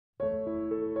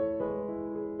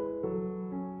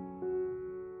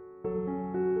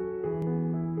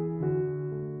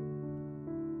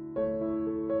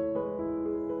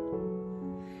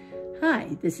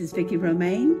This is Vicki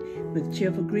Romaine with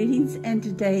Cheerful Greetings, and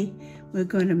today we're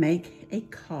going to make a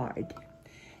card.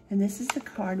 And this is the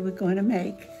card we're going to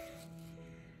make.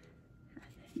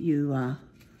 You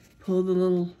pull the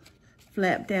little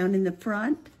flap down in the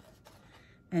front,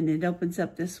 and it opens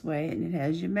up this way, and it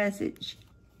has your message.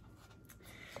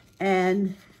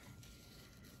 And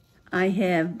I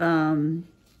have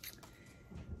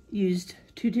used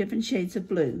 2 different shades of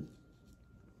blue.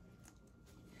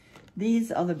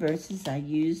 These are the verses I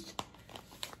used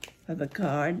for the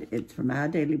card. It's from Our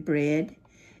Daily Bread.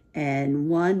 And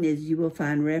one is You Will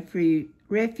Find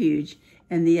Refuge,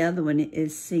 and the other one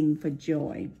is Sing for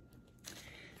Joy.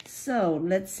 So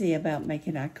let's see about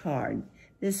making our card.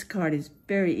 This card is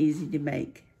very easy to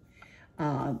make.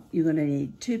 You're going to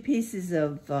need 2 pieces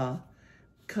of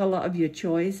color of your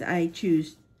choice. I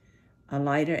choose a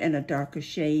lighter and a darker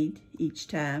shade each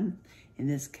time. In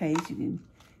this case, you can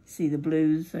see the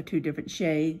blues are 2 different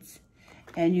shades.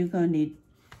 And you're going to need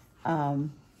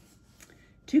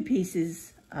 3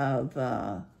 pieces of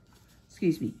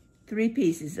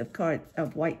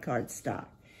white cardstock.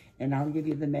 And I'll give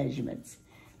you the measurements.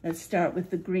 Let's start with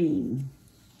the green.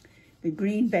 The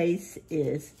green base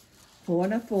is 4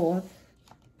 1/4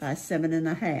 by 7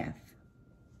 1/2.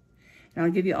 And I'll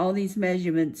give you all these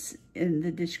measurements in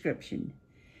the description.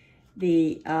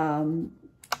 The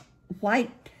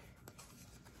white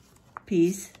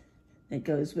piece that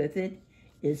goes with it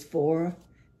is 4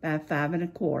 by 5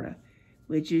 1/4,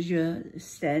 which is your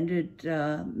standard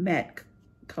mat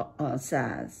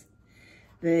size.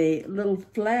 The little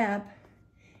flap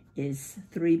is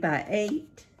 3 by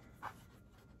 8,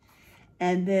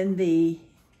 and then the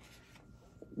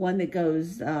one that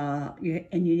goes, and you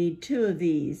need 2 of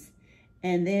these,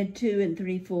 and they're 2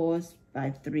 3/4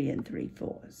 by 3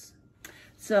 3/4.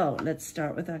 So let's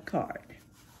start with our card.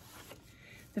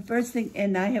 The first thing,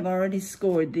 and I have already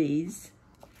scored these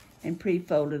and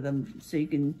pre-folded them so you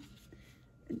can,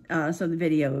 so the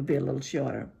video will be a little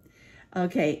shorter.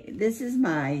 Okay, this is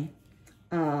my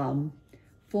 4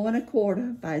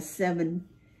 1/4 by 7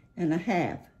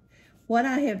 1/2. What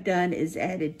I have done is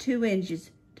added 2 inches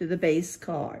to the base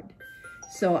card.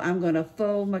 So I'm going to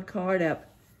fold my card up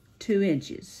 2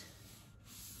 inches.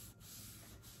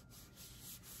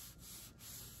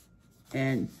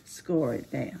 And score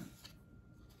it down.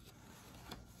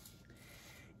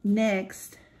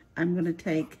 Next, I'm going to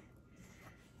take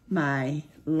my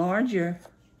larger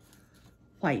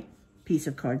white piece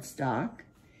of cardstock,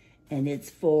 and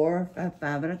it's 4 by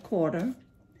 5 1/4,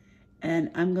 and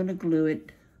I'm going to glue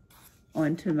it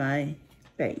onto my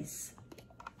base.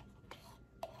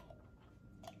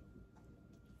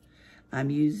 I'm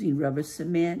using rubber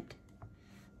cement.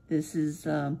 This is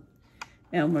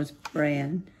Elmer's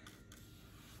brand.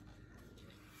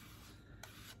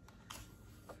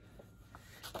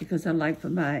 Because I like for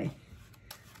my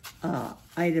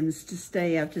items to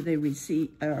stay after they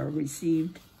are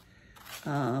received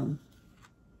at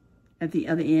the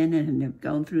other end and have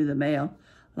gone through the mail.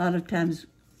 A lot of times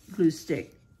glue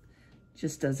stick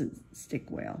just doesn't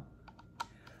stick well.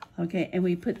 Okay, and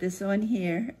we put this on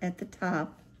here at the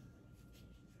top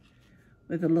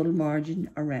with a little margin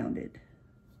around it.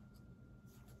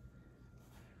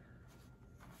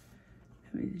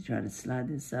 Let me try to slide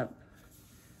this up.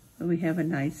 So we have a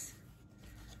nice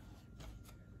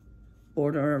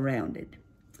border around it.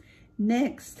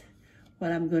 Next,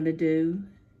 what I'm going to do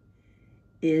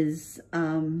is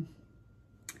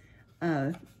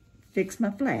fix my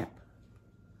flap.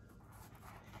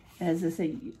 As I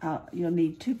say, you'll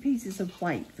need 2 pieces of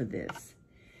white for this.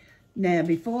 Now,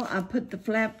 before I put the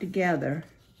flap together,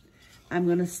 I'm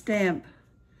going to stamp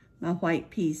my white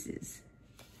pieces.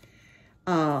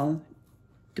 To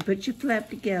put your flap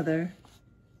together,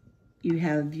 you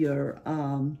have your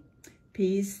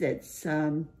piece that's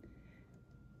 4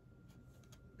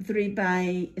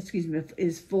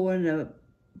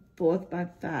 1/4 by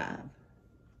 5.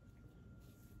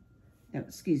 No,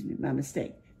 excuse me, my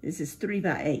mistake. This is 3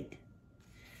 by 8.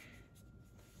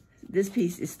 This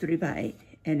piece is 3 by 8,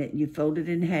 and you fold it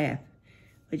in half,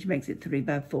 which makes it 3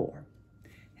 by 4.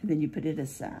 And then you put it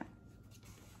aside.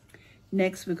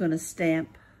 Next, we're going to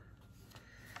stamp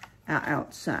our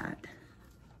outside.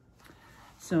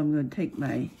 So I'm going to take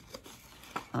my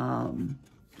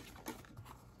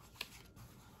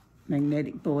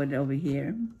magnetic board over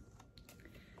here,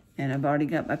 and I've already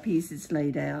got my pieces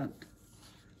laid out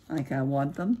like I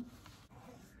want them.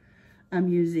 I'm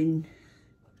using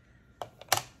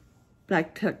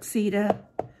Black Tuxedo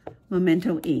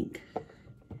Memento ink,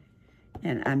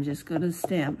 and I'm just going to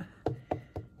stamp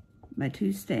my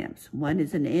 2 stamps. One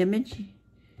is an image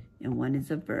and one is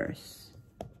a verse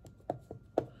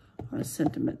or a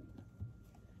sentiment.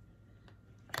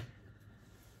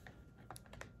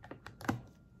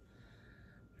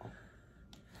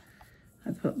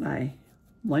 put my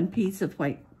 1 piece of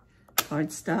white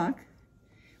cardstock,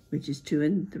 which is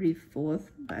 2 3/4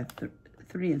 by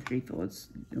 3 3/4.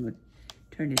 I'm gonna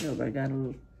turn it over. I got a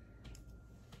little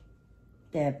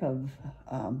dab of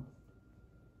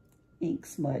ink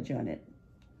smudge on it.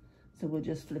 So we'll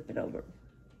just flip it over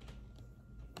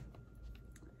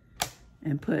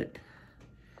and put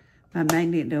my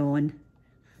magnet on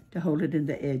to hold it in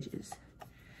the edges.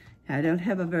 Now, I don't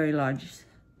have a very large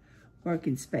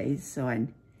working space, so I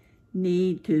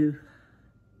need to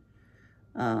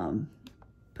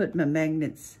put my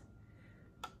magnets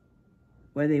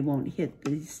where they won't hit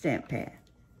the stamp pad.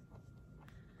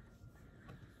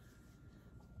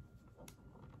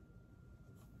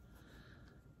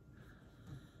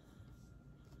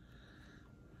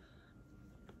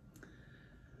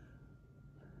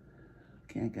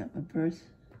 Okay, I got my purse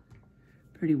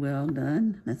pretty well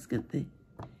done. Let's get the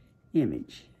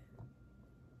image.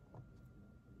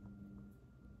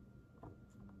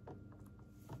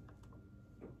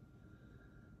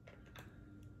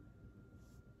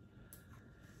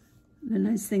 The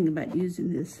nice thing about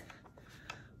using this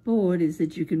board is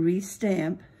that you can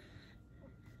re-stamp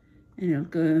and it'll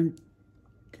go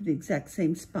to the exact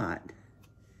same spot.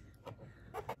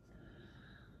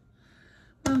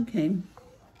 Okay,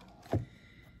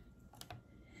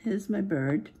 here's my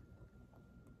bird.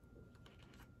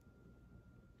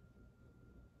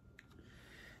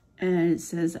 And it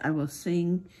says, I will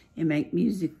sing and make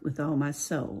music with all my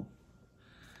soul.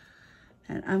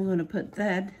 And I'm going to put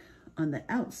that on the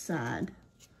outside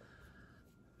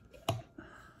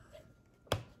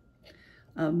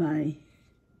of my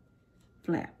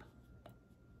flap.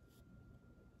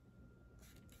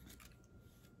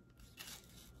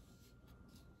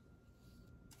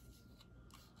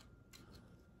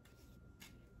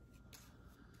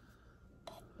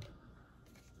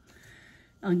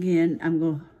 Again, I'm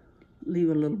going to leave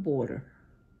a little border.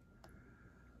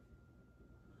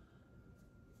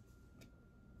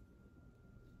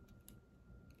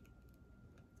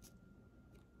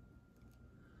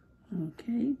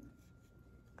 Okay.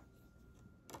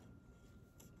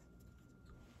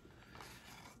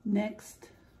 Next,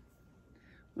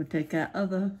 we'll take our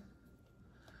other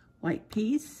white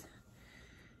piece,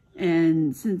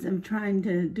 and since I'm trying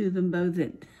to do them both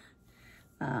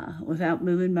without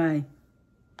moving my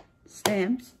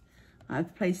stamps,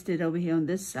 I've placed it over here on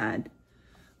this side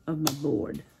of my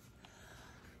board.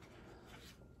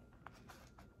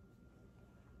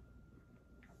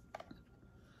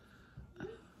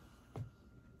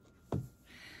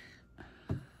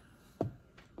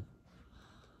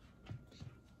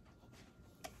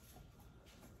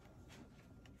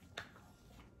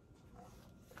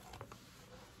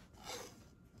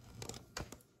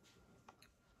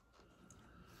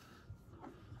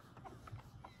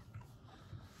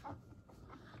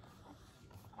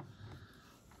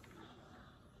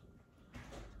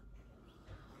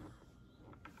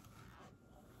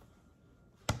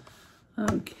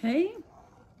 Okay,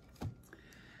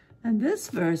 and this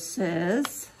verse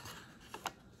says,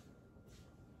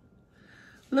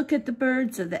 look at the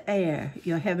birds of the air.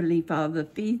 Your heavenly Father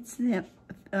feeds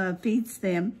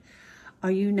them.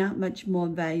 Are you not much more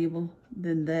valuable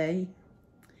than they?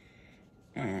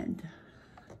 And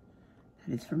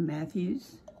that is from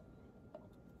Matthews.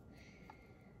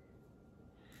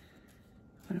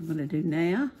 What I'm going to do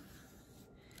now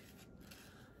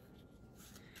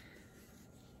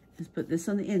is put this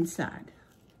on the inside.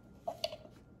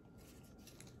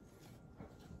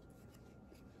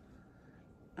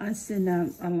 I send out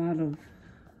a lot of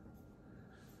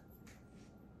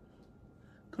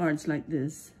cards like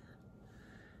this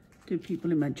to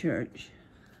people in my church.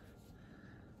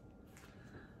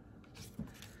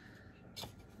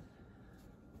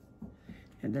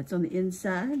 And that's on the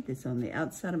inside. That's on the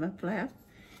outside of my flap.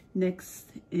 Next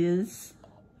is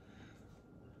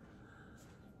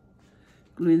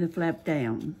gluing the flap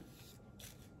down.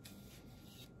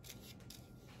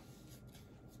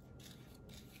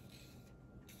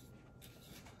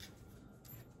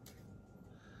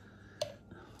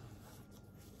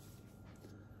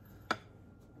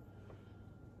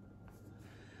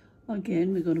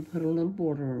 Again, we're going to put a little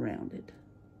border around it.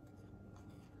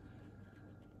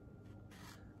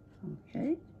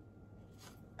 Okay.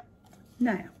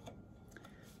 Now,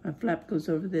 my flap goes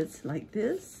over this like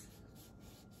this.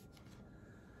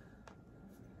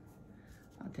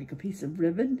 I'll take a piece of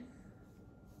ribbon.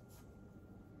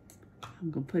 I'm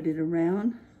going to put it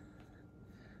around.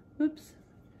 Whoops.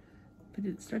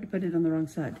 Start to put it on the wrong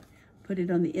side. Put it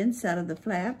on the inside of the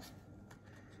flap.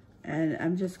 And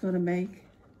I'm just going to make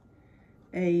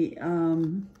a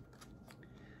kind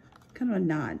of a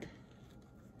knot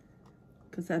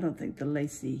because I don't think the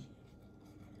lacy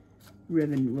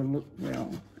ribbon will look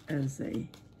well as a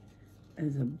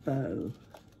bow.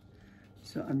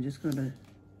 So I'm just going to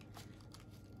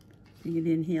bring it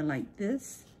in here like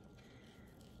this.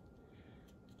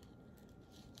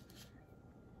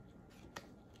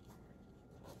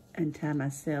 And tie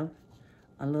myself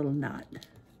a little knot.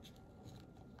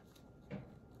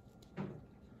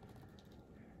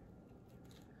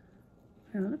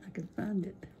 Well, if I can find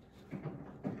it.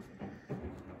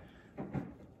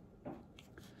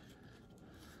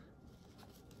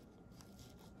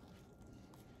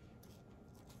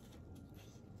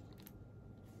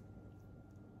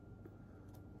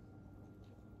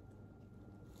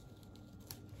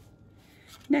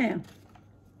 Now,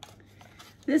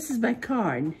 this is my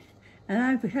card, and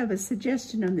I have a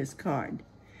suggestion on this card.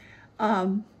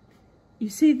 You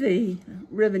see the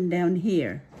ribbon down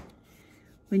here.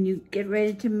 When you get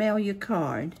ready to mail your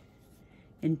card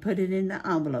and put it in the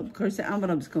envelope, of course the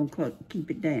envelope's going to keep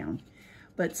it down,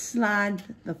 but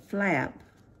slide the flap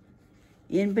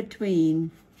in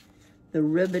between the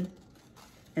ribbon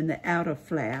and the outer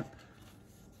flap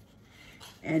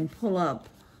and pull up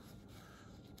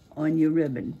on your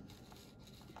ribbon.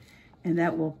 And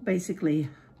that will basically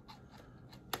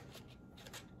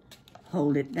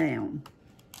hold it down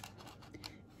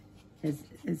as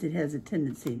it has a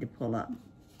tendency to pull up.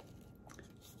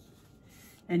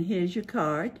 And here's your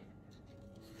card.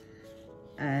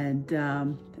 And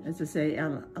as I say,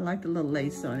 I like the little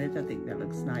lace on it. I think that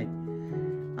looks nice.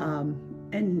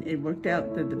 And it worked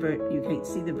out that you can't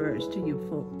see the birds till you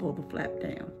pull the flap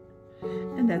down.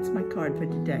 And that's my card for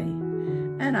today.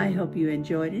 And I hope you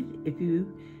enjoyed it. If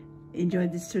you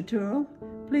enjoyed this tutorial,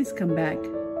 please come back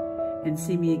and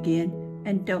see me again.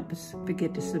 And don't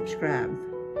forget to subscribe.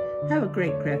 Have a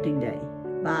great crafting day.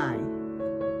 Bye.